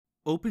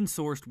Open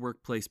Sourced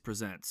Workplace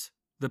presents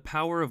The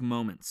Power of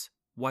Moments: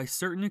 Why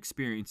Certain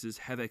Experiences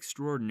Have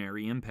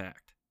Extraordinary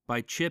Impact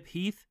by Chip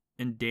Heath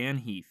and Dan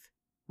Heath.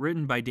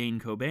 Written by Dane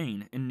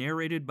Cobain and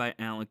narrated by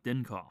Alec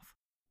Dinkoff.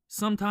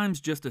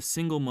 Sometimes just a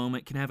single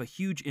moment can have a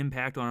huge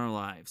impact on our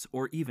lives,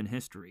 or even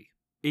history.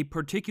 A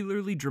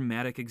particularly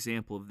dramatic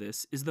example of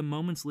this is the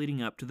moments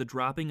leading up to the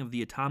dropping of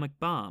the atomic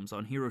bombs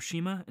on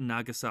Hiroshima and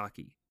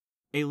Nagasaki.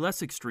 A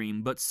less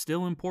extreme but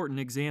still important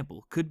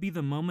example could be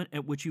the moment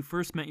at which you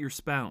first met your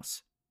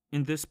spouse.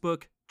 In this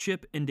book,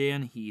 Chip and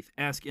Dan Heath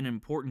ask an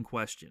important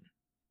question.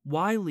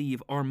 Why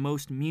leave our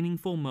most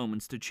meaningful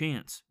moments to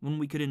chance when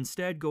we could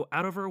instead go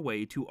out of our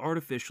way to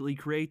artificially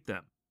create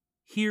them?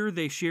 Here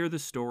they share the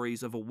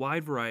stories of a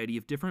wide variety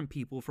of different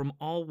people from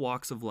all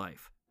walks of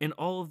life, and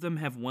all of them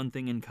have one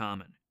thing in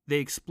common. They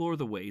explore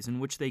the ways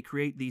in which they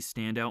create these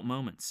standout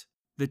moments.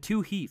 The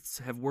two Heaths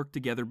have worked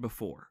together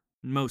before,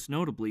 most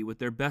notably with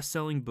their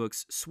best-selling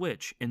books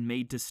Switch and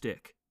Made to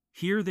Stick.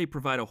 Here they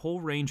provide a whole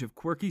range of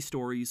quirky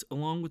stories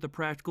along with the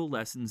practical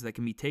lessons that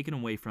can be taken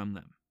away from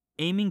them,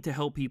 aiming to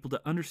help people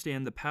to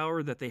understand the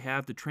power that they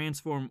have to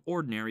transform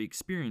ordinary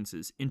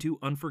experiences into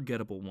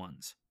unforgettable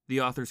ones.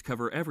 The authors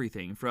cover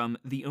everything from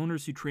the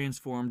owners who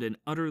transformed an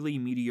utterly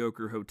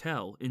mediocre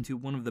hotel into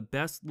one of the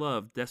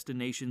best-loved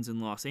destinations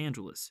in Los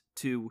Angeles,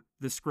 to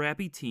the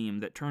scrappy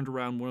team that turned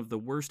around one of the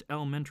worst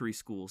elementary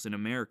schools in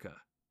America.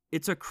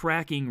 It's a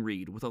cracking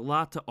read with a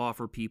lot to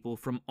offer people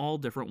from all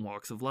different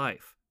walks of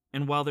life.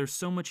 And while there's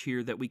so much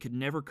here that we could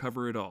never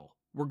cover it all,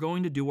 we're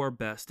going to do our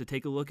best to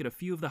take a look at a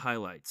few of the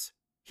highlights.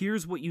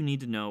 Here's what you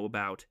need to know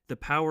about the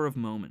power of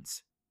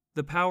moments.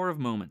 The power of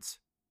moments.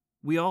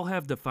 We all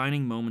have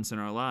defining moments in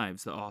our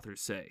lives, the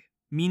authors say.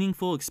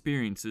 Meaningful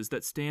experiences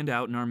that stand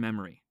out in our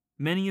memory.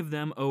 Many of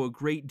them owe a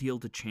great deal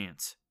to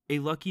chance. A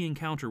lucky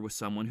encounter with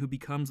someone who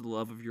becomes the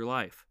love of your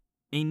life.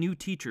 A new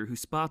teacher who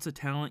spots a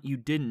talent you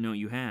didn't know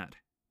you had.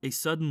 A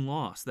sudden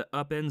loss that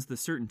upends the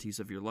certainties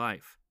of your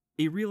life.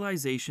 A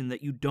realization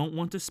that you don't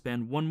want to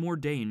spend one more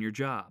day in your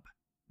job.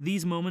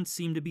 These moments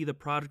seem to be the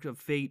product of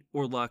fate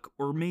or luck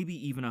or maybe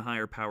even a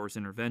higher power's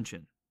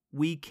intervention.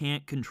 We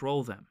can't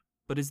control them.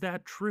 But is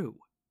that true?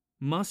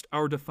 Must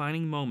our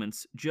defining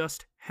moments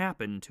just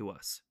happen to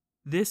us?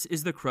 This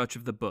is the crutch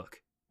of the book,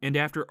 and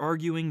after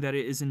arguing that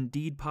it is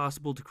indeed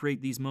possible to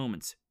create these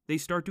moments, they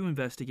start to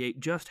investigate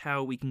just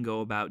how we can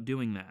go about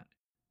doing that.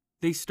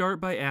 They start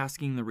by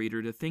asking the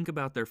reader to think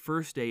about their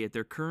first day at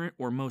their current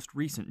or most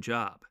recent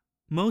job.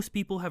 Most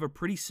people have a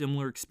pretty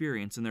similar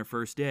experience in their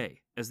first day,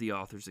 as the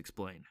authors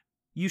explain.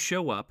 You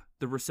show up,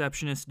 the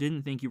receptionist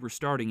didn't think you were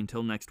starting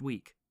until next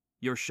week.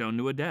 You're shown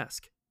to a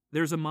desk.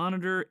 There's a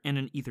monitor and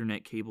an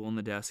Ethernet cable on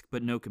the desk,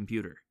 but no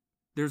computer.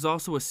 There's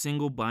also a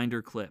single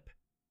binder clip.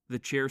 The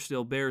chair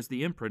still bears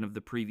the imprint of the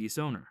previous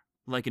owner,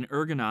 like an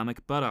ergonomic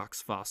buttocks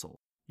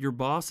fossil. Your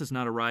boss has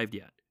not arrived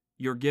yet.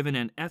 You're given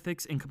an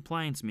ethics and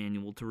compliance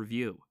manual to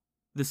review.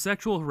 The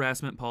sexual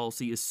harassment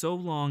policy is so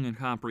long and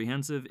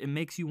comprehensive it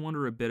makes you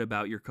wonder a bit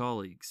about your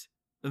colleagues.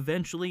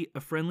 Eventually,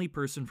 a friendly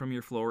person from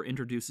your floor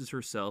introduces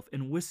herself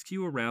and whisks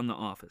you around the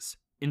office,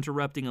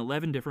 interrupting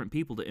 11 different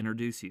people to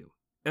introduce you.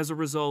 As a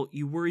result,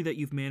 you worry that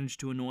you've managed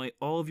to annoy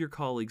all of your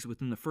colleagues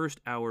within the first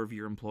hour of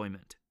your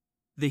employment.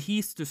 The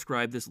Heaths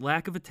describe this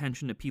lack of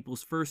attention to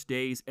people's first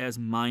days as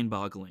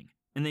mind-boggling,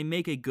 and they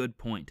make a good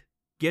point.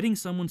 Getting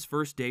someone's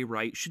first day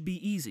right should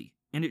be easy,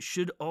 and it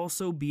should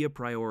also be a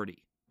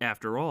priority.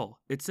 After all,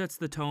 it sets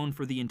the tone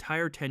for the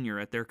entire tenure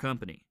at their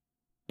company.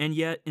 And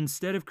yet,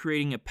 instead of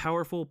creating a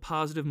powerful,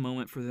 positive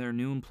moment for their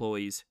new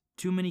employees,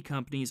 too many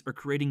companies are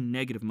creating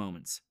negative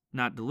moments,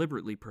 not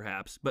deliberately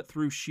perhaps, but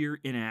through sheer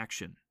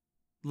inaction.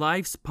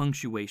 Life's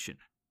punctuation.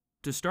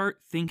 To start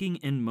thinking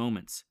in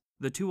moments,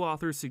 the two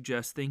authors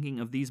suggest thinking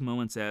of these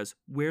moments as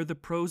where the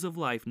prose of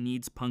life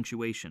needs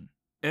punctuation.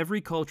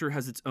 Every culture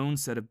has its own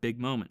set of big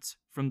moments,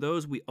 from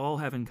those we all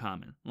have in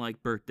common,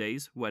 like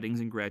birthdays, weddings,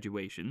 and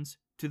graduations,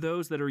 to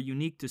those that are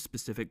unique to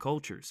specific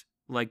cultures,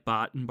 like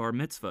bat and bar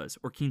mitzvahs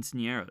or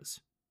quinceañeras.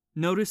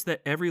 Notice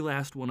that every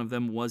last one of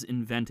them was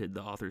invented,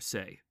 the authors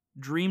say,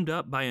 dreamed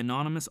up by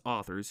anonymous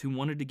authors who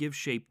wanted to give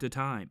shape to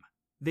time.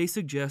 They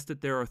suggest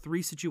that there are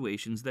 3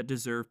 situations that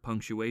deserve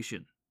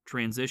punctuation: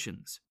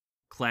 transitions,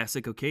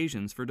 classic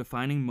occasions for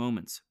defining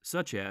moments,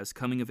 such as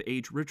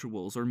coming-of-age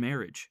rituals or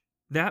marriage.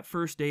 That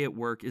first day at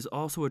work is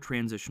also a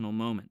transitional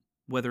moment,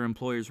 whether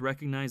employers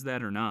recognize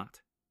that or not.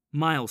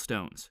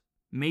 Milestones,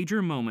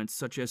 major moments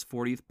such as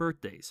 40th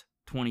birthdays,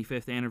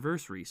 25th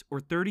anniversaries, or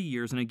 30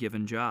 years in a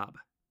given job.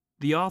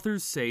 The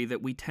authors say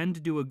that we tend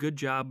to do a good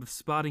job of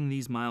spotting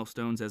these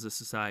milestones as a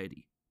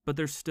society, but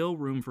there's still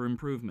room for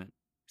improvement.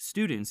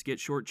 Students get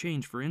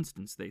shortchanged, for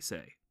instance, they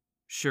say.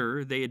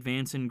 Sure, they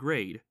advance in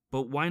grade,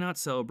 but why not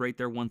celebrate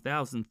their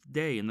 1000th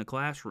day in the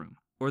classroom,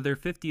 or their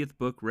 50th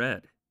book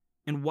read?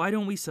 And why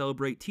don't we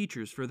celebrate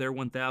teachers for their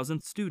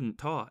 1000th student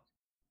taught?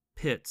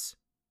 Pits.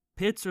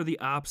 Pits are the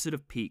opposite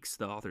of peaks,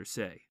 the authors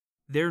say.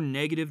 They're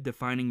negative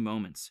defining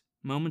moments,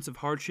 moments of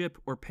hardship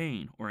or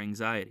pain or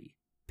anxiety.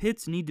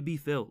 Pits need to be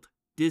filled.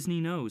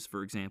 Disney knows,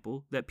 for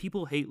example, that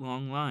people hate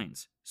long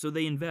lines, so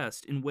they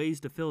invest in ways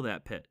to fill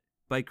that pit.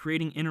 by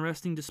creating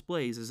interesting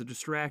displays as a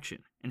distraction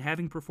and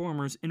having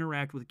performers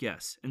interact with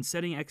guests and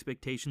setting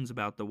expectations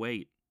about the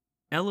wait.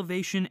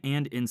 Elevation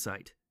and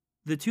insight.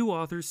 The two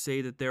authors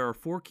say that there are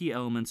 4 key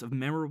elements of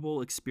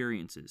memorable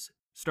experiences,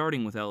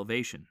 starting with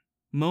elevation.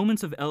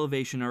 Moments of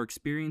elevation are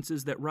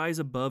experiences that rise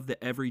above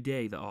the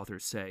everyday, the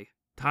authors say,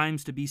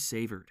 times to be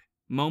savored,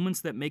 moments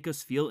that make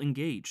us feel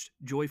engaged,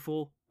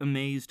 joyful,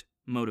 amazed,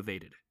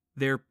 motivated.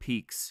 They're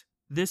peaks.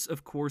 This,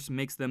 of course,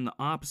 makes them the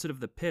opposite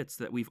of the pits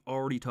that we've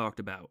already talked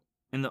about,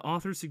 and the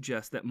author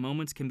suggests that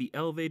moments can be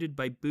elevated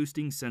by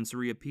boosting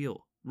sensory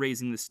appeal,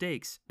 raising the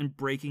stakes, and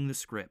breaking the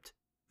script.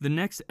 The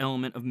next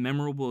element of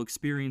memorable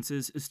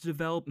experiences is to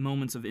develop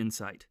moments of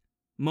insight.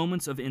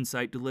 Moments of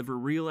insight deliver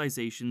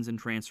realizations and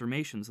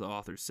transformations, the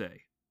authors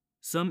say.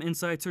 Some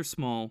insights are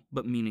small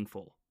but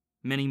meaningful.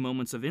 Many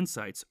moments of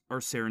insights are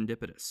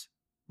serendipitous.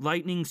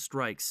 Lightning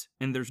strikes,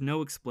 and there's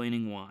no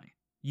explaining why.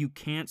 You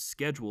can't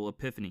schedule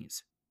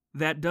epiphanies.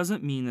 That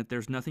doesn't mean that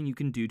there's nothing you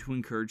can do to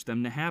encourage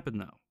them to happen,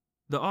 though.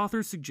 The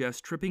authors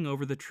suggest tripping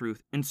over the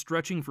truth and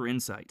stretching for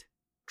insight.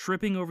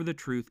 Tripping over the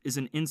truth is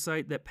an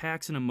insight that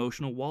packs an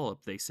emotional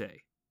wallop, they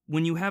say.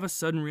 When you have a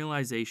sudden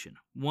realization,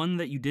 one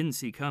that you didn't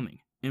see coming,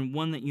 and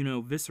one that you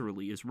know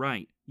viscerally is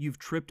right, you've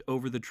tripped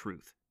over the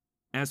truth.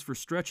 As for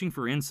stretching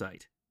for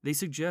insight, they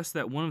suggest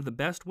that one of the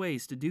best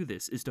ways to do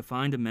this is to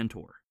find a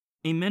mentor.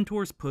 A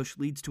mentor's push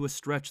leads to a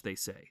stretch, they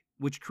say,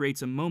 which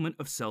creates a moment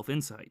of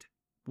self-insight.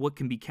 What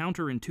can be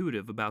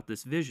counterintuitive about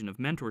this vision of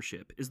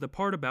mentorship is the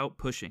part about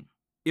pushing.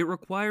 It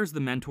requires the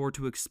mentor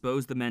to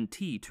expose the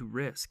mentee to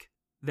risk.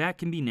 That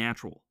can be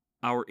natural.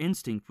 Our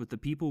instinct with the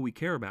people we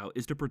care about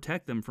is to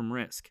protect them from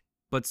risk.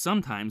 But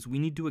sometimes we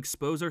need to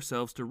expose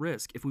ourselves to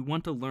risk if we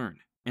want to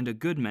learn, and a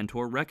good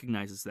mentor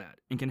recognizes that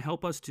and can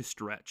help us to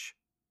stretch.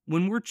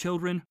 When we're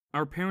children,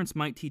 our parents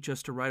might teach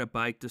us to ride a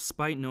bike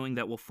despite knowing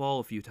that we'll fall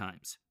a few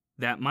times.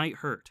 That might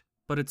hurt,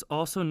 but it's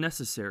also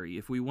necessary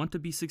if we want to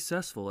be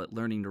successful at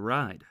learning to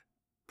ride.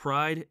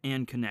 Pride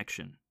and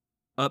connection.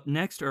 Up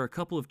next are a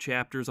couple of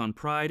chapters on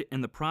pride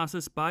and the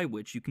process by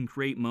which you can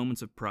create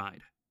moments of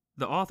pride.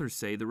 The authors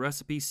say the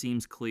recipe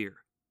seems clear.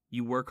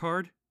 You work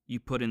hard, you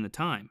put in the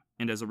time,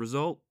 and as a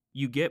result,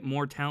 you get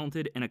more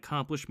talented and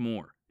accomplish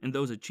more, and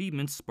those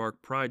achievements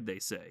spark pride, they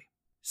say.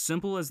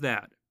 Simple as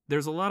that.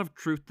 There's a lot of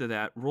truth to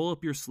that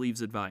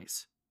roll-up-your-sleeves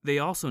advice. They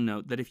also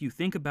note that if you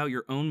think about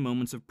your own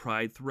moments of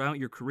pride throughout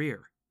your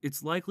career,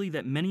 it's likely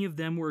that many of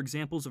them were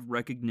examples of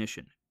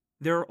recognition.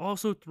 There are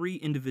also 3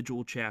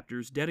 individual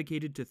chapters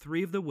dedicated to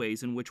 3 of the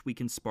ways in which we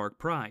can spark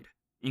pride,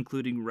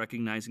 including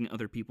recognizing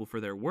other people for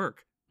their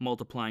work,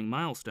 multiplying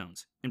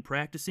milestones, and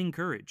practicing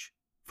courage.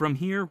 From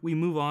here, we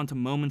move on to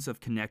moments of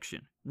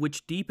connection,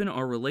 which deepen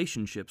our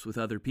relationships with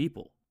other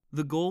people.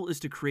 The goal is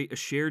to create a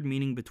shared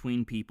meaning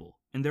between people,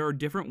 and there are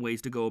different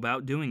ways to go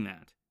about doing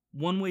that.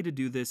 One way to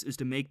do this is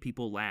to make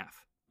people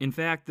laugh. In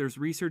fact, there's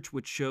research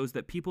which shows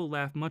that people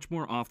laugh much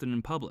more often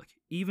in public,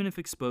 even if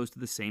exposed to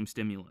the same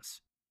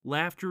stimulus.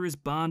 Laughter is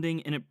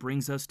bonding and it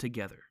brings us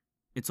together.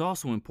 It's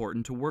also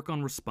important to work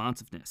on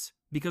responsiveness,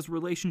 because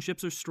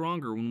relationships are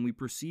stronger when we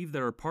perceive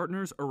that our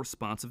partners are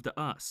responsive to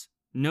us.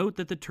 Note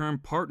that the term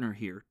partner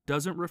here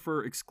doesn't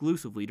refer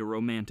exclusively to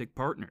romantic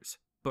partners,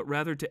 but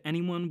rather to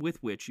anyone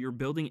with which you're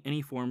building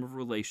any form of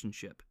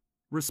relationship.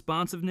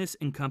 Responsiveness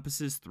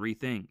encompasses 3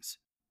 things.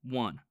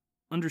 1.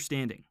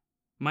 Understanding.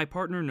 My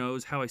partner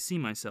knows how I see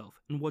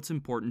myself and what's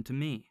important to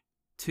me.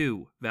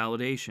 2.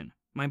 Validation.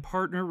 My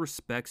partner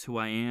respects who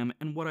I am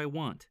and what I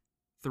want.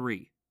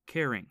 3.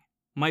 Caring.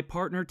 My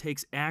partner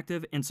takes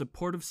active and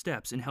supportive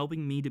steps in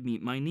helping me to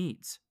meet my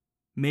needs.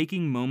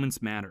 Making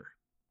moments matter.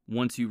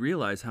 Once you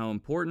realize how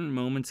important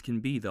moments can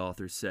be, the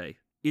authors say,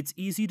 it's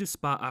easy to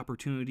spot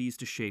opportunities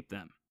to shape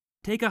them.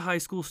 Take a high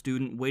school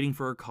student waiting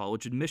for her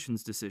college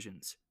admissions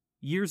decisions.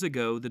 Years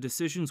ago, the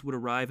decisions would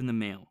arrive in the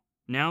mail.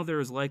 Now they're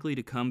as likely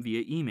to come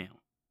via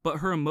email. But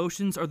her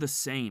emotions are the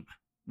same.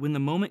 When the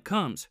moment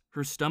comes,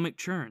 her stomach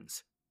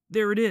churns.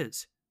 There it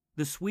is,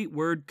 the sweet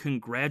word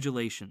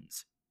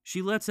congratulations.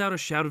 She lets out a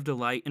shout of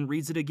delight and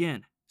reads it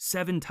again,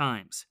 7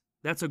 times.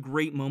 That's a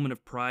great moment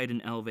of pride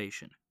and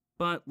elevation.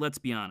 But let's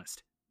be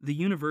honest, the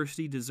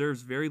university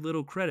deserves very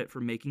little credit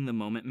for making the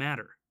moment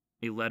matter.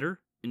 A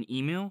letter? An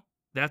email?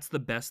 That's the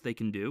best they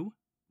can do?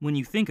 When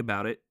you think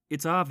about it,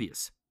 it's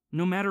obvious.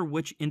 No matter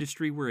which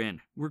industry we're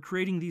in, we're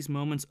creating these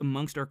moments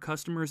amongst our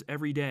customers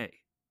every day.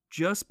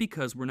 Just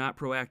because we're not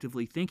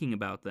proactively thinking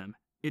about them,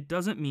 it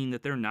doesn't mean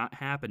that they're not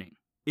happening.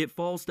 It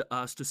falls to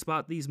us to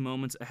spot these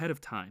moments ahead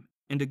of time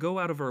and to go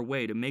out of our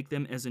way to make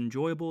them as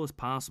enjoyable as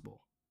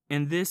possible.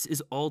 And this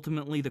is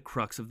ultimately the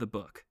crux of the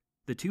book.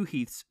 The 2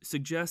 Heaths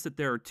suggest that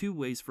there are 2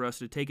 ways for us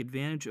to take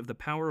advantage of the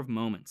power of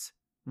moments.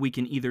 We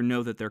can either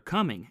know that they're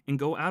coming and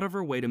go out of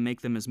our way to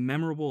make them as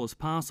memorable as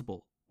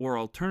possible, or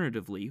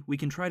alternatively, we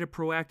can try to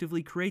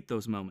proactively create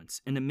those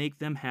moments and to make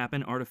them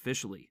happen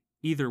artificially.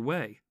 Either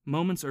way,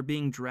 moments are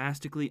being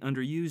drastically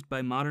underused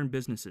by modern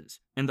businesses,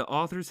 and the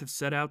authors have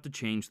set out to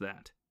change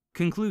that.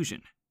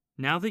 Conclusion.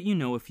 Now that you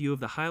know a few of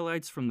the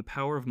highlights from the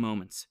power of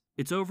moments,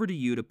 it's over to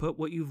you to put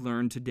what you've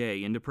learned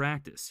today into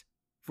practice.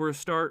 For a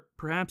start,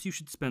 perhaps you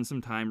should spend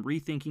some time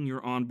rethinking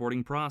your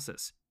onboarding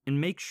process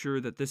and make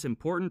sure that this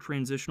important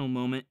transitional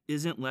moment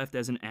isn't left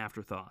as an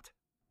afterthought.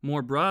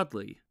 More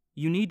broadly,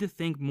 you need to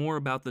think more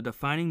about the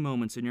defining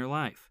moments in your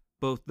life,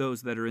 both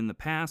those that are in the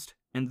past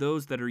and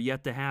those that are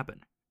yet to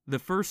happen. The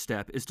first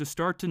step is to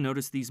start to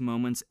notice these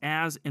moments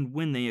as and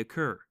when they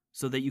occur,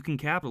 so that you can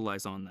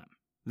capitalize on them.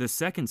 The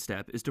second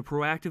step is to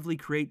proactively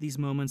create these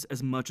moments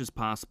as much as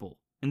possible,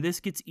 and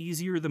this gets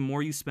easier the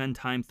more you spend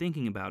time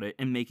thinking about it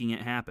and making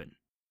it happen.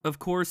 Of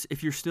course,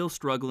 if you're still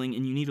struggling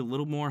and you need a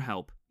little more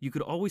help, you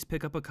could always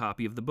pick up a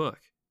copy of the book.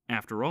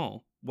 After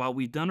all, while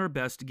we've done our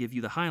best to give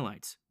you the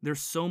highlights,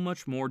 there's so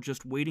much more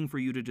just waiting for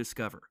you to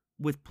discover,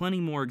 with plenty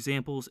more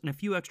examples and a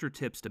few extra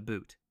tips to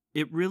boot.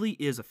 It really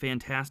is a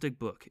fantastic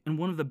book and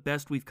one of the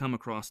best we've come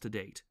across to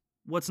date.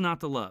 What's not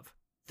to love?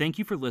 Thank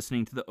you for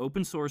listening to the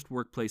open-sourced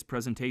workplace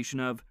presentation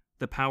of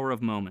The Power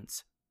of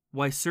Moments: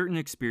 Why Certain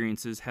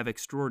Experiences Have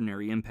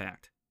Extraordinary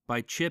Impact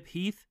by Chip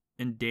Heath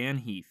and Dan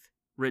Heath,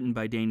 written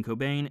by Dane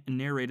Cobain and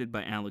narrated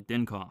by Alec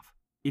Dinkoff.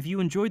 If you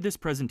enjoyed this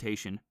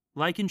presentation,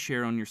 like and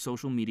share on your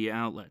social media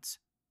outlets.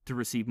 To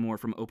receive more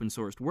from Open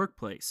Sourced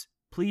Workplace,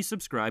 please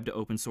subscribe to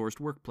Open Sourced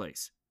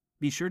Workplace.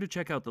 Be sure to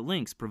check out the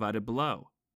links provided below.